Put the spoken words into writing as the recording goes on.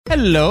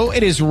Hello,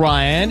 it is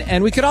Ryan,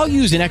 and we could all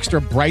use an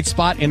extra bright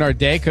spot in our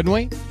day, couldn't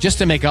we? Just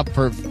to make up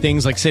for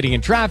things like sitting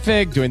in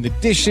traffic, doing the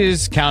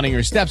dishes, counting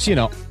your steps,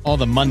 all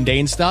the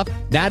mundane stuff.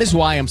 That is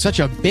why I'm such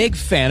a big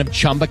fan of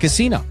Chumba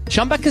Casino.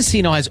 Chumba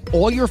Casino has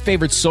all your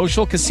favorite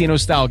social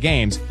casino-style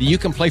games that you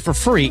can play for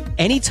free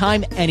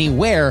anytime,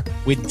 anywhere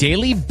with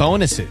daily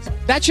bonuses.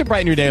 That should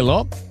brighten your day a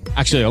little.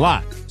 Actually, a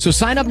lot. So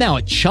sign up now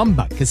at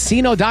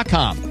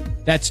ChumbaCasino.com.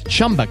 That's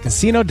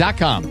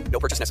ChumbaCasino.com. No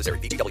purchase necessary.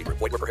 VGW Group.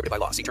 Void where prohibited by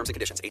law. See terms and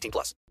conditions.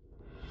 18+.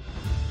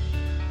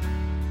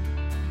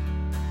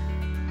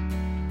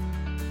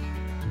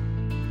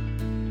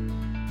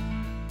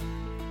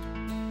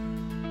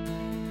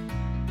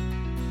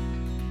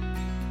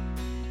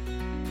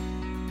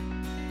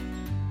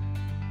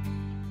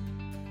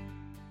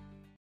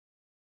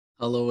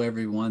 Hello,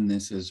 everyone.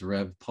 This is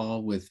Rev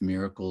Paul with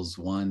Miracles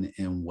One,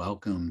 and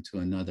welcome to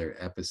another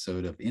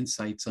episode of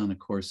Insights on A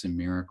Course in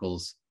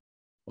Miracles.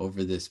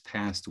 Over this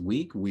past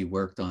week, we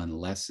worked on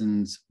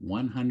lessons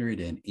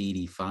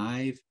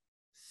 185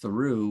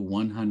 through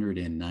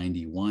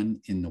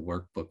 191 in the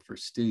workbook for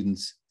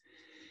students.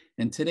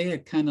 And today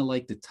I'd kind of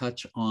like to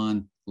touch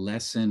on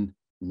lesson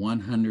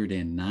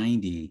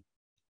 190.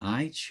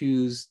 I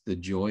choose the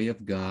joy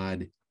of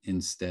God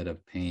instead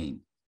of pain.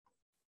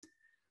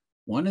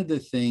 One of the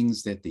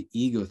things that the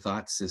ego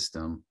thought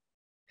system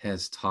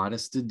has taught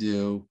us to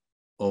do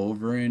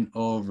over and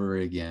over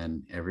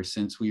again, ever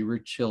since we were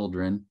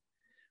children,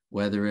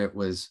 whether it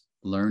was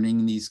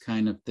learning these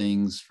kind of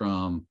things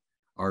from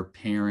our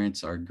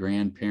parents, our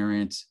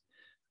grandparents,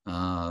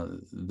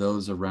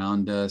 those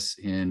around us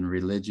in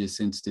religious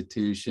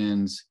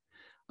institutions,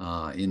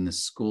 in the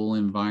school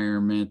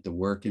environment, the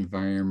work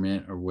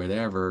environment, or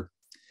whatever,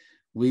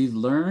 we've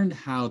learned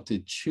how to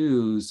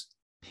choose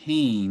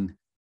pain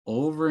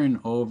over and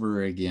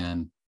over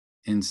again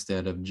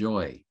instead of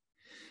joy.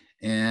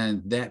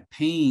 And that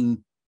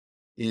pain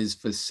is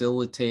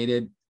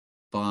facilitated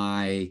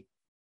by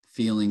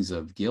feelings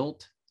of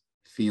guilt,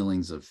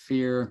 feelings of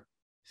fear,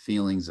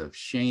 feelings of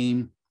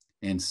shame,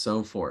 and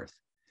so forth.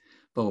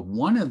 But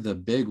one of the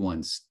big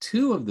ones,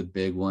 two of the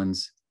big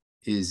ones,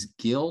 is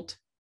guilt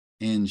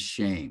and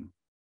shame.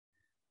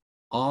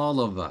 All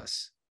of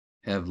us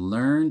have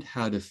learned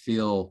how to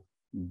feel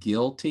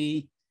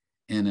guilty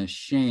and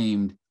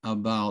ashamed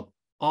about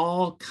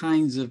all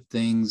kinds of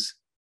things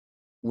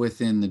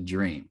within the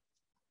dream.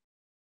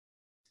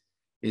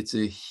 It's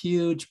a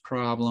huge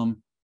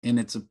problem. And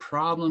it's a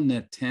problem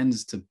that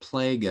tends to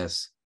plague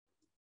us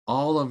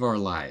all of our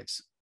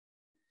lives.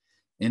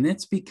 And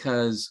it's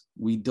because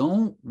we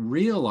don't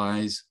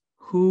realize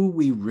who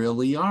we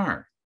really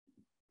are.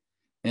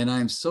 And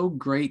I'm so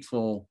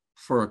grateful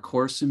for A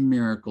Course in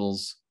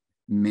Miracles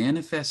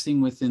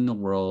manifesting within the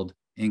world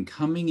and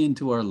coming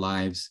into our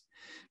lives,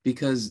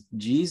 because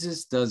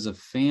Jesus does a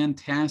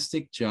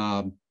fantastic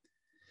job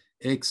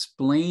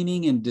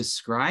explaining and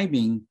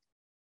describing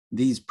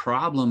these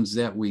problems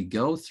that we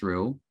go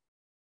through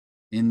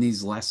in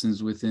these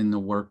lessons within the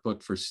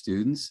workbook for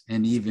students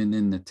and even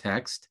in the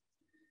text.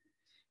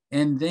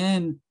 And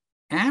then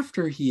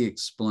after he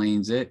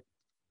explains it,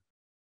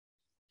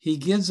 he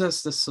gives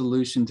us the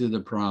solution to the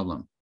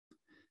problem.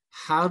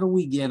 How do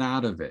we get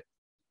out of it?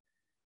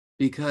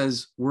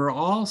 Because we're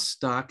all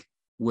stuck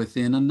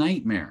within a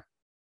nightmare.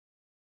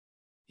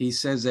 He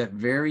says that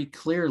very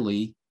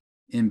clearly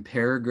in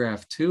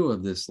paragraph 2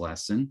 of this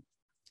lesson.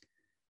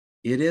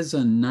 It is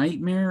a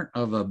nightmare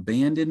of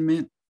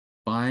abandonment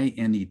by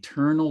an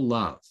eternal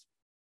love.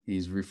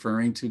 He's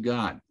referring to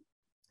God.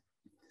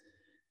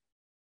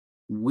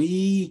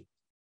 We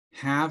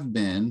have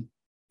been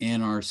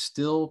and are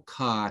still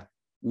caught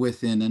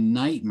within a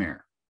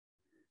nightmare.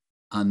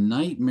 A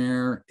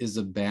nightmare is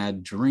a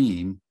bad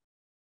dream,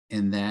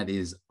 and that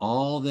is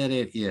all that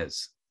it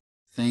is.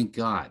 Thank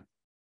God.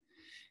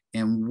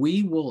 And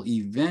we will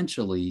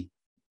eventually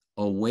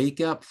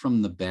wake up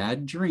from the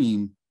bad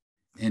dream,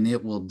 and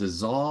it will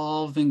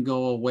dissolve and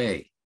go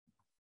away.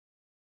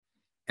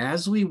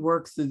 As we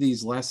work through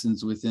these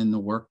lessons within the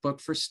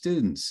workbook for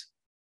students,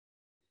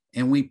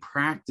 and we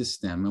practice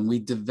them, and we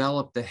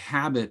develop the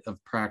habit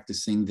of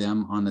practicing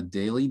them on a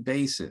daily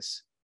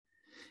basis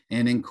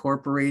and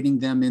incorporating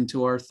them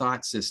into our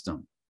thought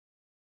system,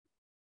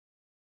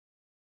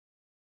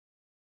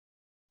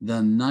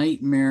 the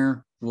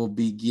nightmare will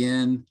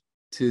begin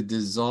to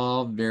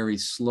dissolve very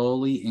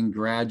slowly and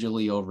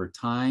gradually over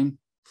time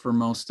for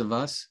most of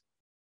us.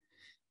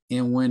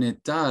 And when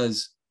it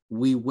does,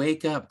 we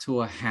wake up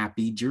to a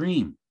happy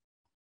dream.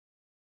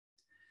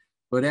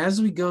 But as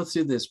we go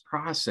through this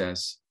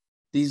process,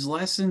 these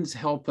lessons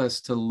help us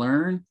to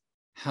learn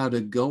how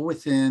to go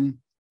within,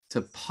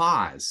 to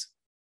pause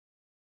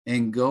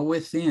and go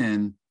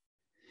within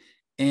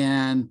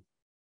and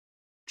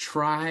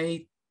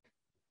try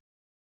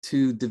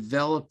to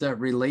develop that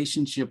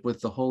relationship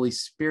with the Holy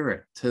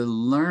Spirit, to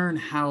learn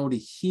how to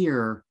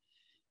hear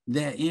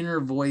that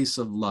inner voice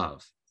of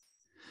love,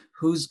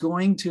 who's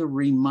going to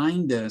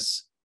remind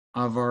us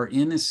of our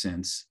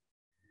innocence,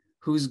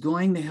 who's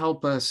going to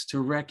help us to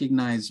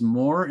recognize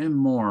more and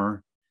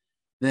more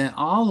that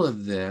all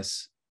of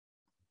this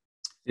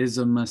is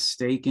a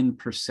mistaken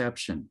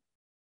perception.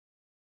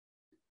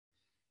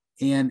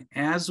 And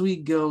as we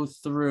go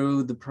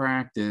through the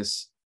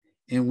practice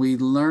and we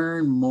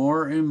learn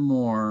more and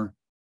more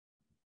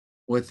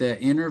what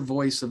that inner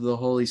voice of the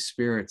Holy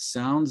Spirit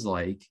sounds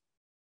like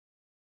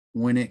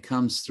when it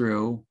comes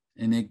through,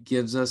 and it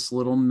gives us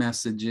little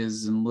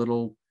messages and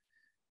little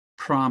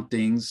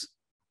promptings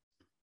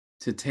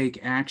to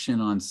take action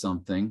on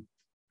something,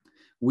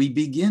 we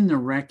begin to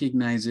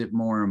recognize it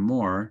more and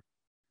more.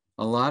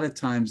 A lot of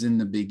times in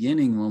the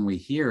beginning when we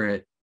hear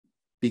it,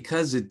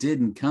 because it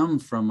didn't come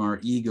from our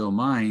ego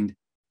mind,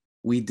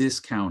 we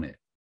discount it.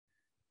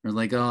 We're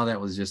like, oh, that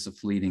was just a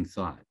fleeting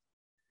thought.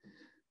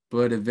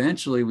 But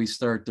eventually we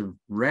start to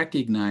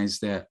recognize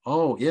that,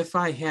 oh, if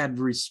I had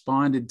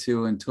responded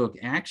to and took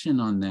action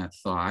on that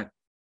thought,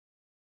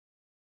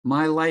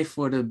 my life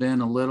would have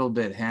been a little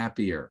bit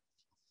happier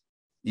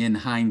in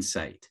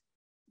hindsight.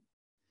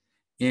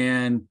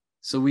 And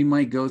so we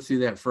might go through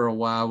that for a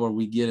while where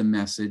we get a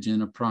message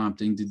and a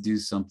prompting to do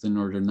something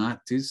or to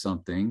not do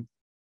something.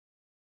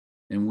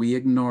 And we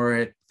ignore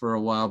it for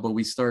a while, but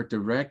we start to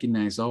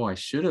recognize, oh, I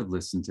should have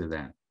listened to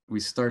that.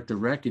 We start to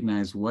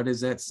recognize, what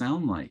does that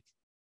sound like?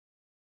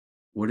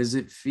 What does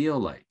it feel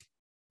like?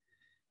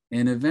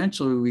 And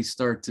eventually we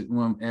start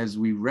to, as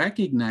we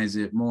recognize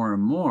it more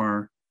and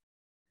more,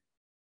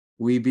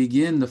 we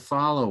begin to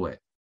follow it.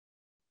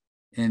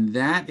 And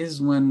that is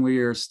when we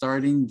are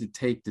starting to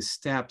take the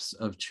steps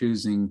of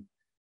choosing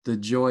the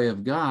joy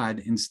of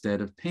God instead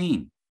of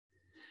pain.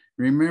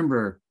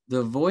 Remember,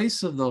 the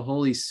voice of the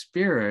Holy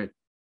Spirit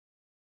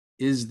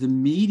is the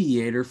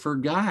mediator for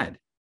God.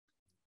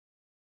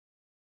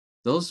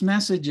 Those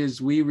messages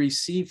we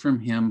receive from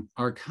him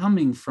are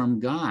coming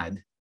from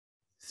God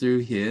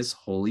through his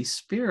Holy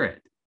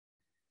Spirit,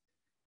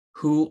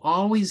 who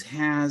always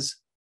has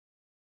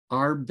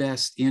our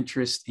best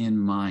interest in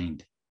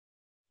mind.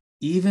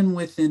 Even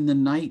within the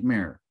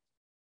nightmare,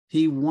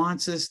 he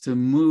wants us to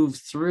move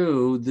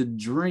through the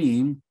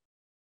dream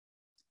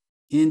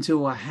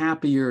into a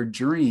happier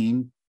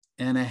dream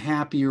and a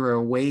happier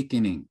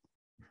awakening.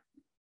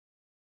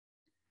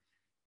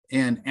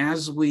 And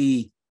as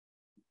we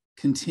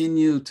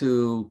continue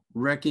to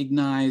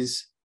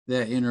recognize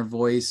that inner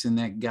voice and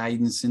that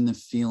guidance and the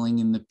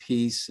feeling and the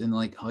peace and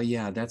like, oh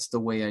yeah, that's the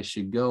way I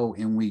should go,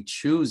 and we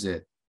choose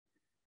it,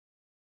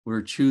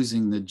 we're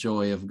choosing the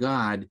joy of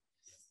God.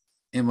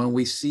 And when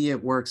we see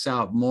it works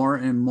out more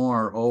and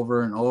more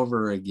over and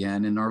over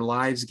again, and our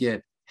lives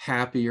get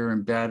happier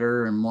and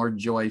better and more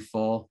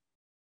joyful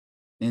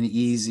and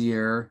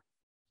easier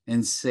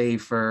and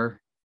safer,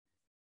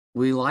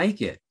 we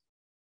like it.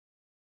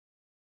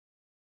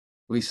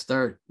 We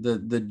start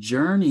the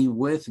journey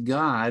with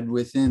God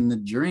within the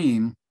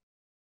dream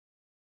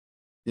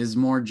is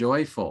more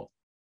joyful.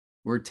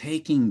 We're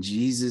taking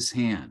Jesus'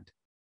 hand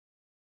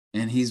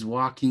and he's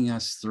walking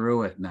us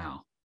through it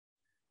now.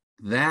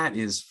 That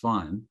is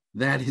fun.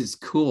 That is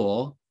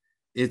cool.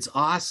 It's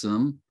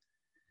awesome.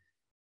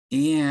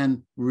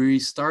 And we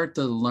start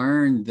to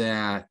learn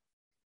that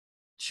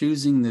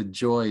choosing the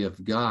joy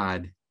of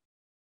God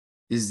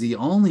is the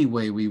only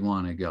way we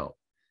want to go.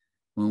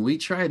 When we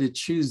try to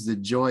choose the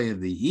joy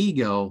of the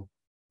ego,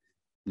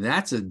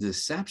 that's a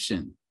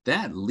deception.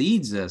 That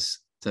leads us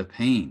to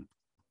pain.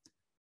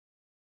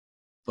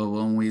 But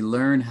when we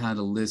learn how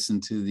to listen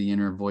to the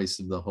inner voice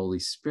of the Holy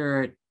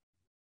Spirit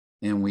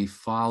and we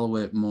follow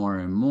it more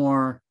and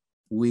more,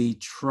 we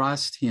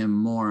trust him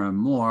more and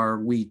more,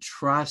 we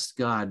trust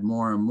God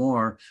more and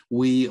more,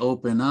 we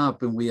open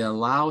up and we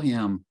allow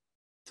him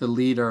to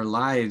lead our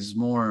lives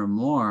more and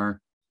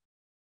more,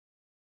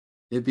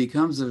 it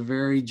becomes a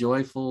very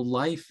joyful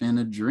life and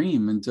a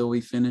dream until we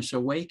finish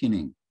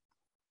awakening.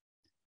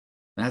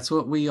 That's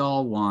what we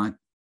all want.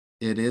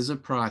 It is a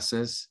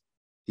process.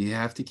 You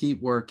have to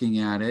keep working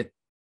at it,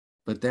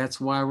 but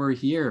that's why we're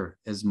here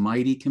as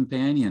mighty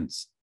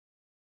companions.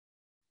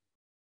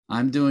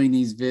 I'm doing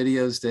these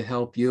videos to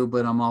help you,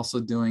 but I'm also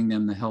doing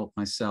them to help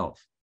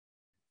myself.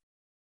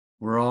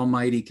 We're all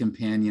mighty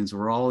companions.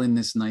 We're all in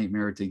this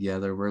nightmare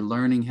together. We're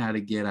learning how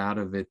to get out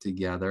of it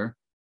together.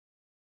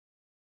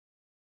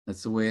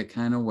 That's the way it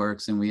kind of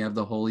works. And we have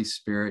the Holy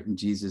Spirit and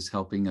Jesus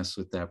helping us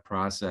with that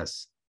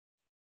process.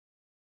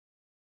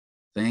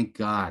 Thank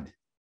God.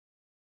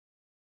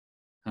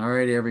 All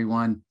right,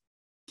 everyone.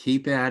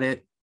 Keep at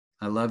it.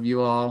 I love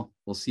you all.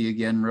 We'll see you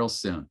again real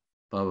soon.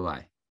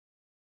 Bye-bye.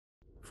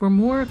 For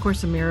more A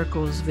Course in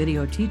Miracles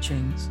video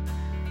teachings,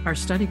 our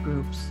study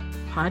groups,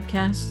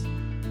 podcasts,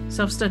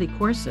 self-study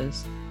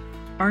courses,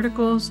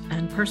 articles,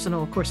 and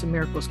personal A Course in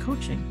Miracles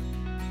coaching,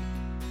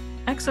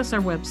 access our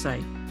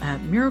website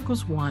at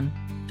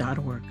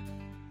miraclesone.org.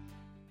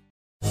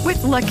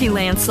 With Lucky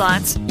Land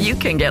Slots, you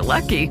can get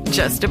lucky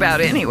just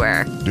about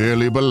anywhere.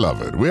 Dearly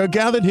beloved, we are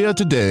gathered here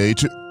today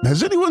to...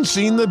 Has anyone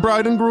seen the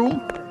bride and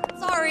groom?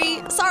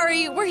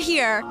 Sorry, we're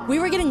here. We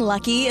were getting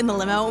lucky in the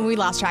limo and we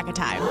lost track of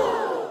time.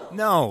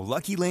 No,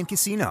 Lucky Land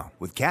Casino,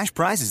 with cash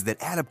prizes that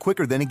add up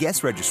quicker than a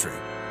guest registry.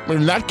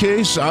 In that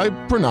case, I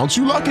pronounce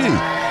you lucky.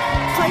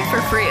 Play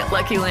for free at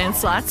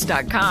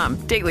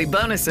LuckyLandSlots.com. Daily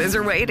bonuses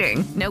are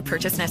waiting. No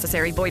purchase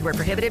necessary. Void where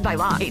prohibited by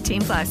law.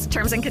 18+.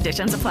 Terms and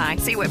conditions apply.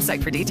 See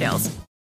website for details.